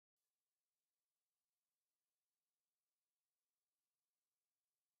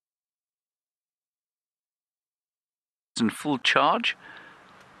in full charge.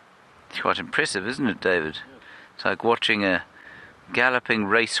 It's quite impressive, isn't it, David? It's like watching a galloping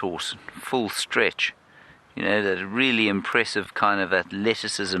racehorse, full stretch. You know, that really impressive kind of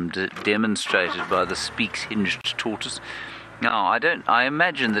athleticism demonstrated by the Speke Hinge Tortoise. Now, I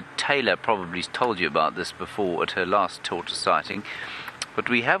imagine that Taylor probably told you about this before at her last tortoise sighting, but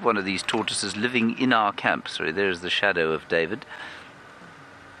we have one of these tortoises living in our camp. Sorry, there's the shadow of David.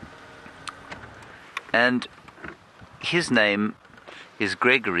 And his name is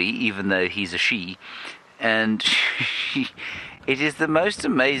Gregory, even though he's a she, and it is the most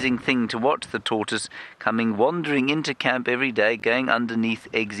amazing thing to watch the tortoise coming wandering into camp every day, going underneath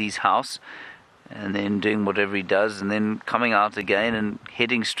Eggsy's house, and then doing whatever he does, and then coming out again and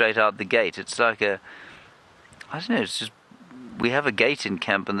heading straight out the gate. It's like I don't know, it's just, we have a gate in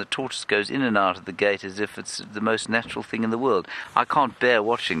camp, and the tortoise goes in and out of the gate as if it's the most natural thing in the world. I can't bear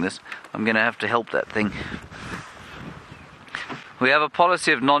watching this. I'm going to have to help that thing. We have a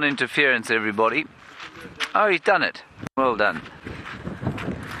policy of non-interference, everybody. Oh, he's done it. Well done.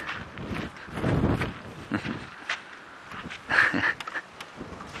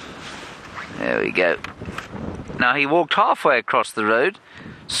 There we go. Now he walked halfway across the road,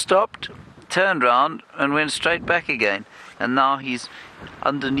 stopped, turned round and went straight back again. And now he's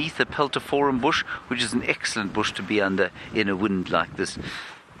underneath a peltiforum bush, which is an excellent bush to be under in a wind like this.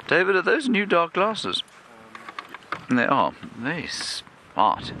 David, are those new dark glasses? They are. Very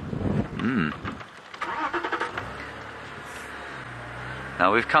smart.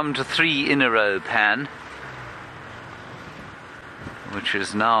 Now we've come to 3 in a row pan, which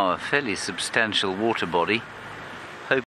is now a fairly substantial water body.